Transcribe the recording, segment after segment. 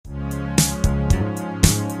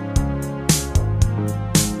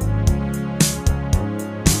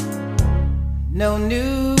No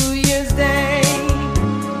New Year's Day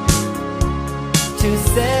to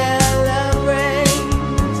celebrate,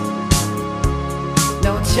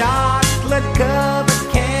 no chocolate covered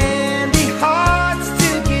candy hearts to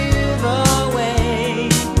give away,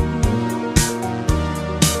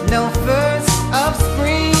 no first of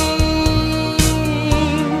spring,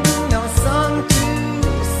 no song to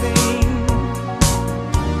sing.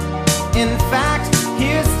 In fact,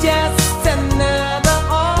 here's just another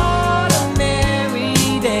ordinary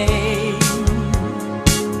day.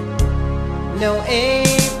 No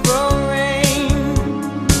April rain,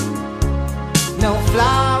 no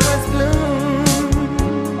flowers bloom,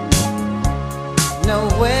 no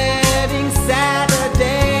wedding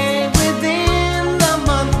Saturday within the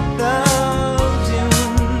month of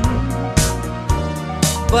June.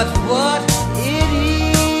 But what it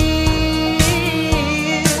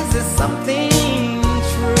is something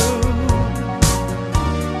true,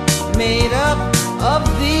 made up of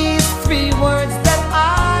these three words that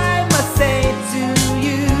I must say to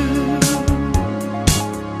you.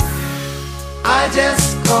 I just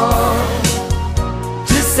called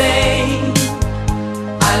to say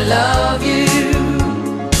I love you.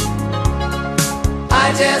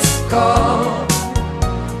 I just called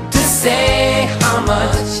to say how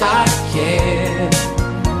much I care.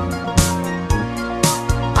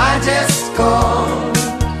 I just called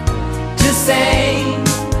to say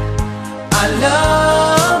I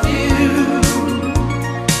love you,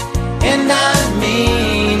 and I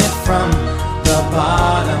mean it from the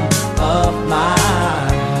bottom of my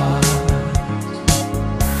heart.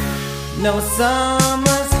 No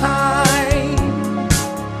summer's high,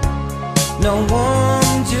 no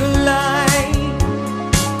warm July,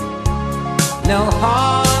 no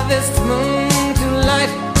harvest moon to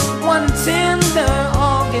light one tender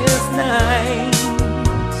August night,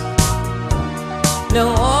 no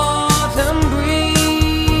autumn breeze,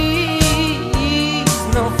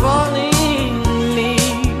 no falling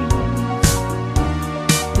leaves,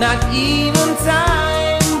 not even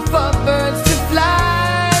time for birds to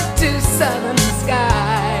fly to southern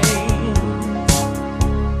skies,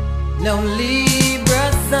 no Libra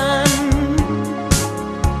sun,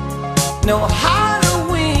 no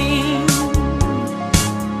Halloween,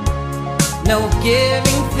 no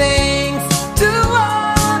giving thanks to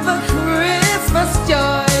all the Christmas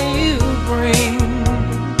joy you bring.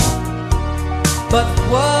 But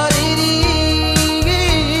what it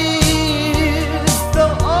is,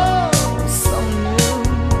 though oh so new,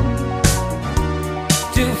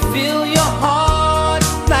 to fill your heart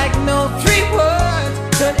like no three words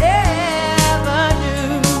could ever do.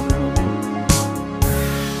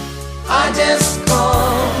 I just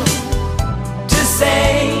called to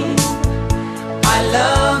say I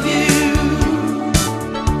love you.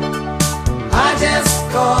 I just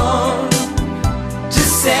called to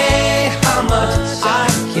say how much I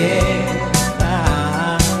care.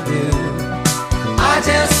 I do. I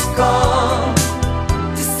just called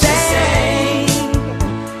to say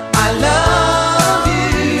I love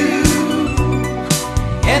you,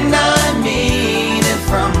 and I mean it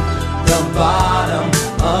from the bottom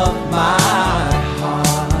of my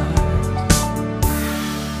heart.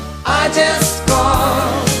 I just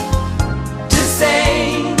called to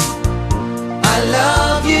say I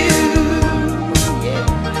love you. Yeah.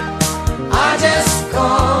 I just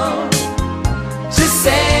called to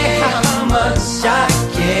say how much I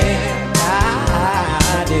care.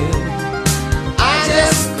 I do. I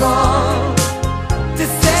just called to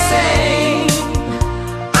say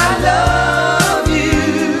I love you,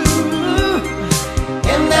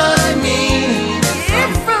 and I mean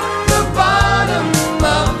it from the bottom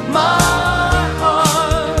of my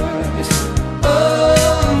heart.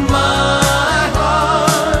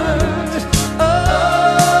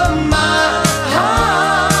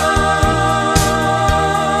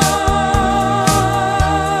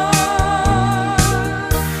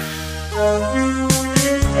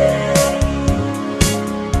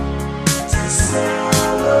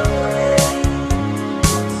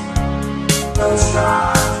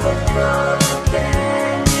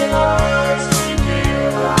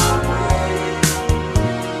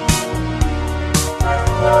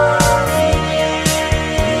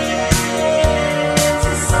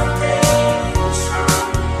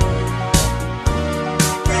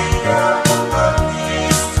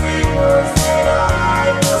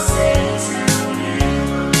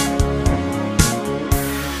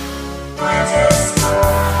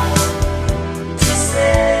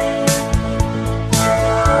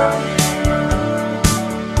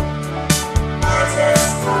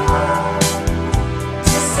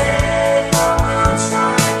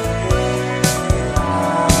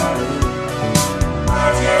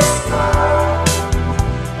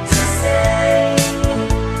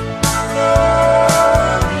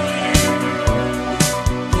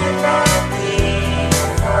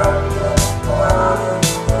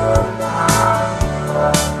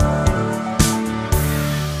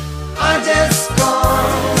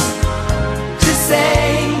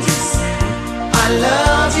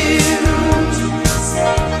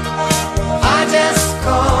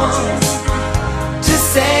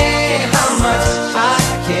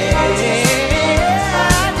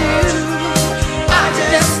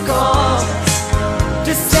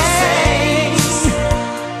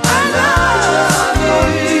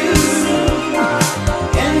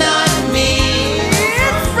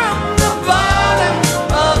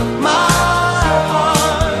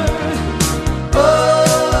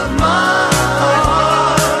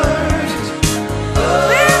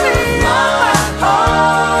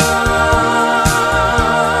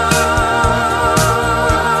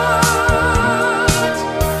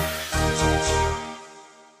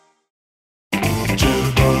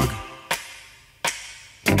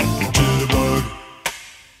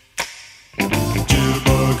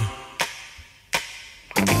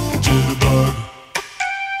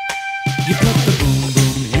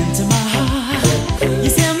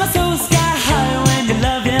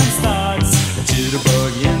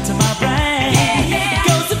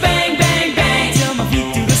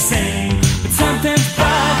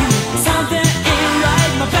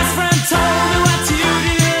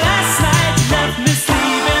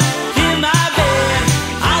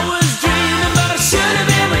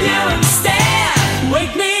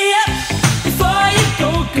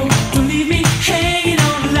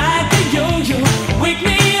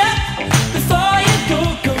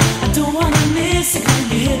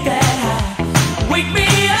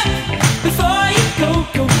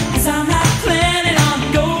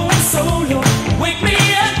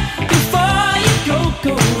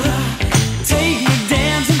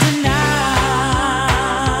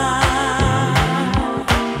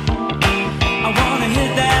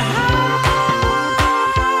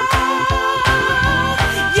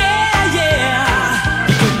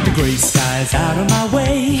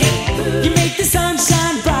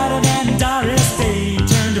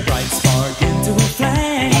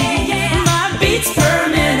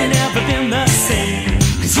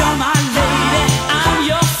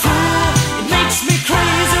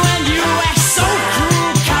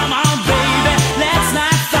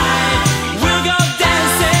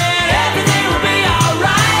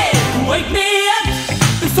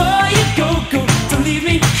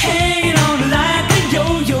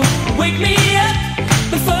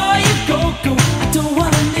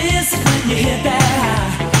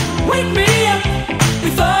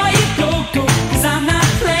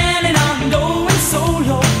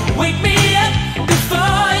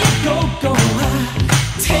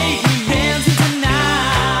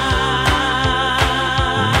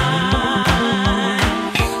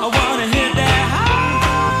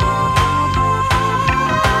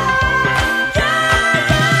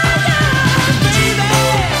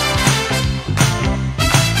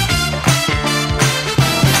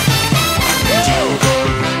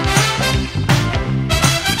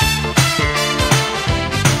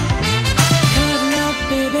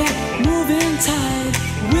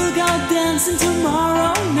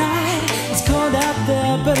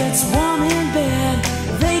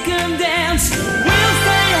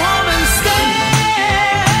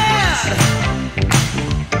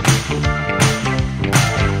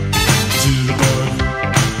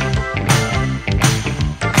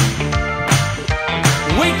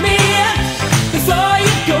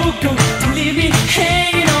 go-go. Don't leave me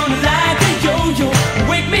hanging on like a yo-yo.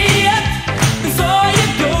 Wake me up before you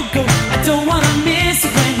go-go. I don't wanna miss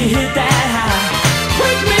it when you hit that high.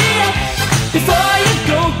 Wake me up before you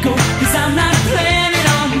go-go, 'cause I'm not planning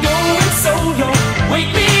on going solo.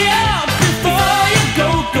 Wake me up before you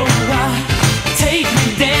go-go. Take me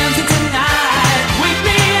dancing tonight. Wake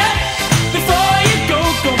me up before you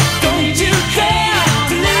go-go. Don't you care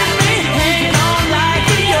to leave me hanging on like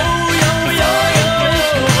a yo-yo-yo-yo.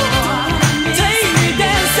 Take me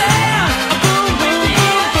dancing, boom, boom,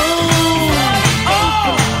 boom, boom. Oh,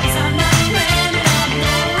 'cause I'm not planning on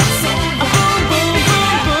going solo. Boom, boom,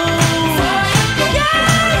 boom, boom. Yeah,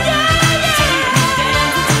 yeah, yeah. Take me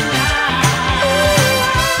dancing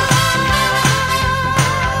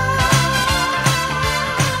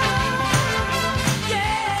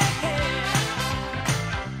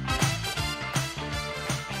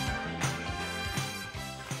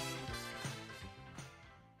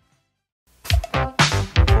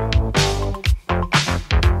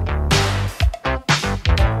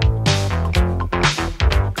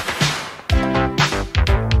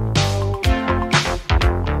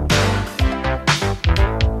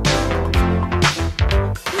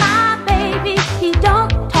My baby, he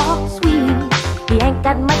don't talk sweet. He ain't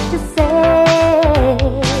got much to say,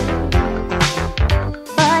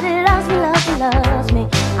 but he loves me, loves me, loves me.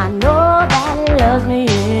 I know that he loves me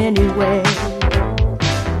anyway.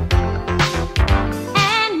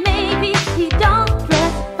 And maybe he don't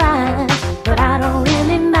dress fine, but I don't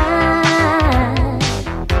really mind,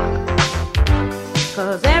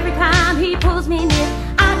 'cause every time he pulls me near,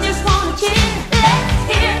 I just wanna cheer. Let's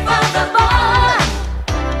hear it for the boy.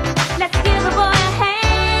 Let's give the boy a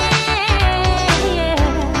hand, yeah.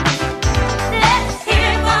 Let's hear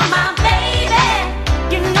it for my baby.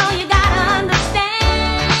 You know you gotta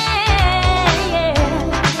understand, yeah.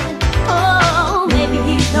 Oh, maybe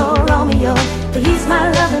he's no Romeo, but he's my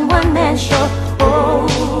loving one-man show. Oh,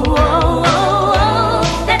 oh, oh, oh.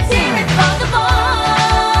 Let's hear it for the boy.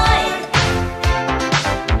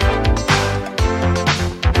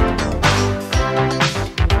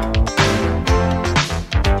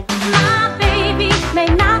 My baby may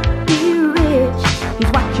not be rich,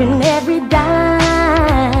 he's watching every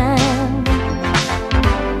dime,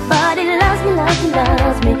 but he loves me, loves me,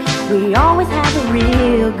 loves me. We always have a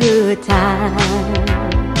real good time.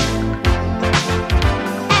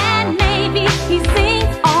 And maybe he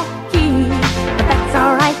sings off key, but that's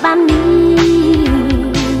alright by me,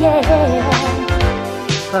 yeah.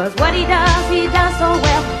 'Cause what he does so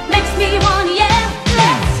well, makes me wanna yell.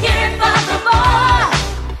 Let's hear it for the boy.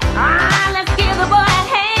 Ah, let's give the boy a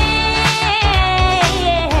hand,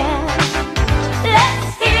 yeah. Let's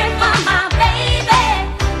hear it for my baby.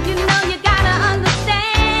 You know you gotta understand,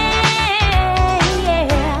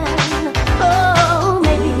 yeah. Oh,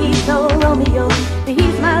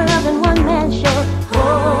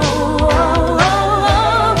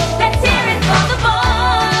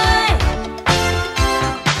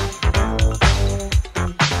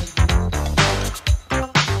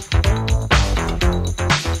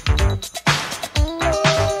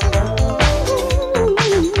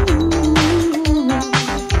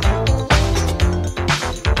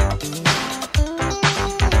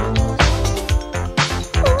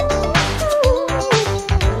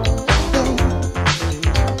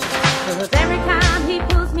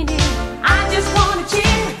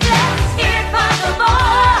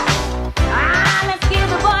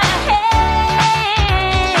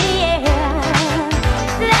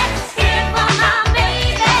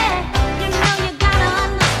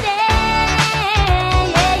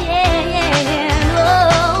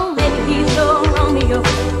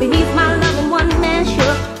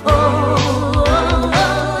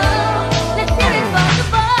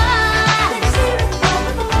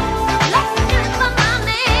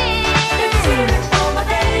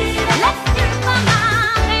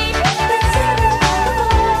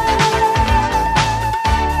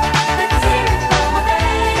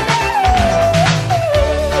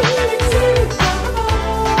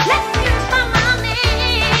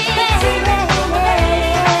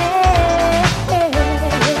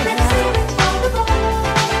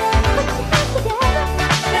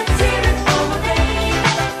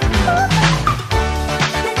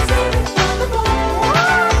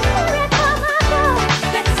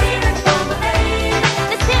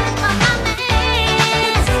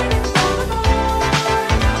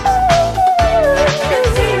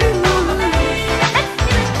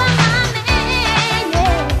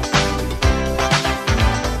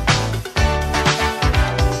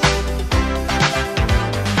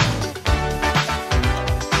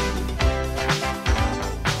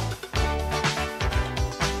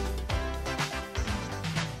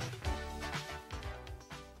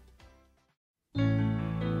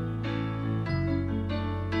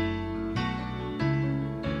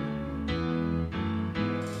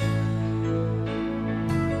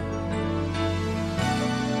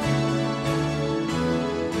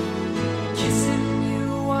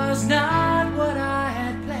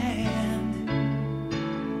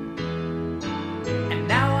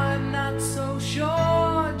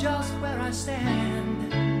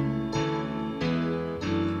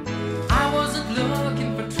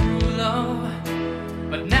 looking for true love,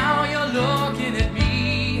 but now you're looking at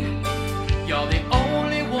me. You're the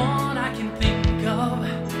only one I can think of.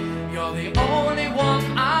 You're the only one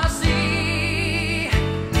I see.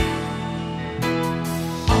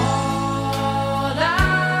 All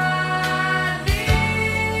I need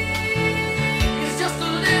is just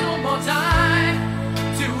a little more time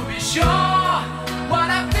to be sure what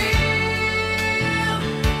I feel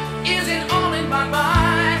is in